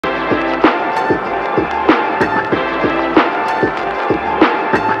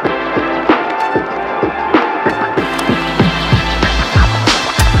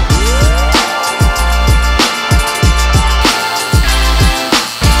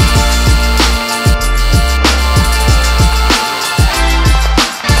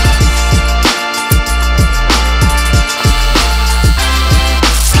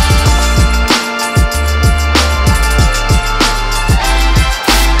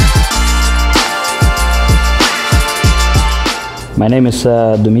My name is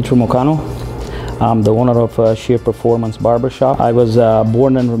Dumitru Mocanu. I'm the owner of Shear Performance Barbershop. I was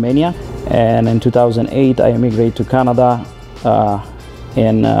born in Romania, and in 2008 I immigrated to Canada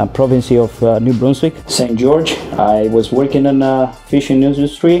in province of New Brunswick, St. George. I was working in the fishing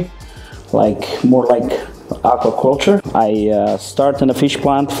industry, more like aquaculture. I started in a fish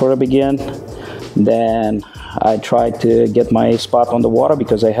plant for a begin. Then I tried to get my spot on the water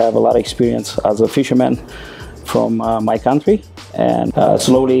because I have a lot of experience as a fisherman from my country. And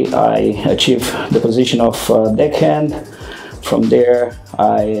slowly I achieved the position of deckhand. From there,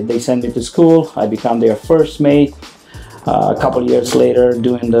 they sent me to school. I became their first mate. A couple years later,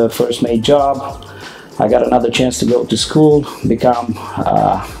 doing the first mate job, I got another chance to go to school, become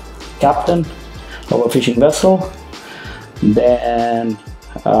captain of a fishing vessel. Then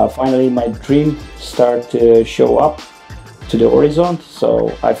finally my dream started to show up to the horizon.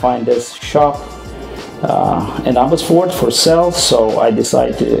 So I find this shop in Abbotsford for sale, so I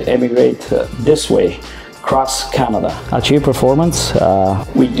decided to emigrate this way, across Canada. At Shear Performance,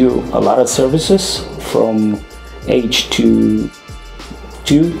 we do a lot of services from age 2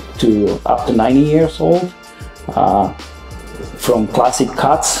 to up to 90 years old, from classic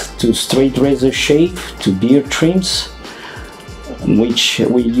cuts to straight razor shave to beard trims, in which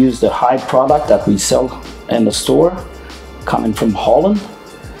we use the high product that we sell in the store, coming from Holland,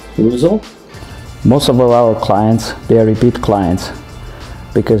 Louisville. Most of our clients, they are repeat clients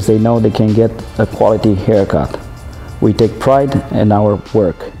because they know they can get a quality haircut. We take pride in our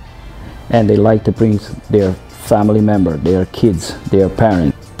work, and they like to bring their family member, their kids, their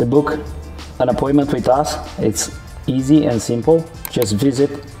parents. To book an appointment with us, it's easy and simple. Just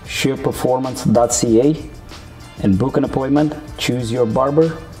visit shearperformance.ca and book an appointment. Choose your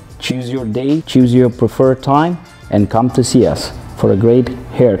barber, choose your day, choose your preferred time, and come to see us for a great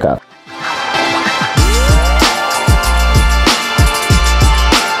haircut.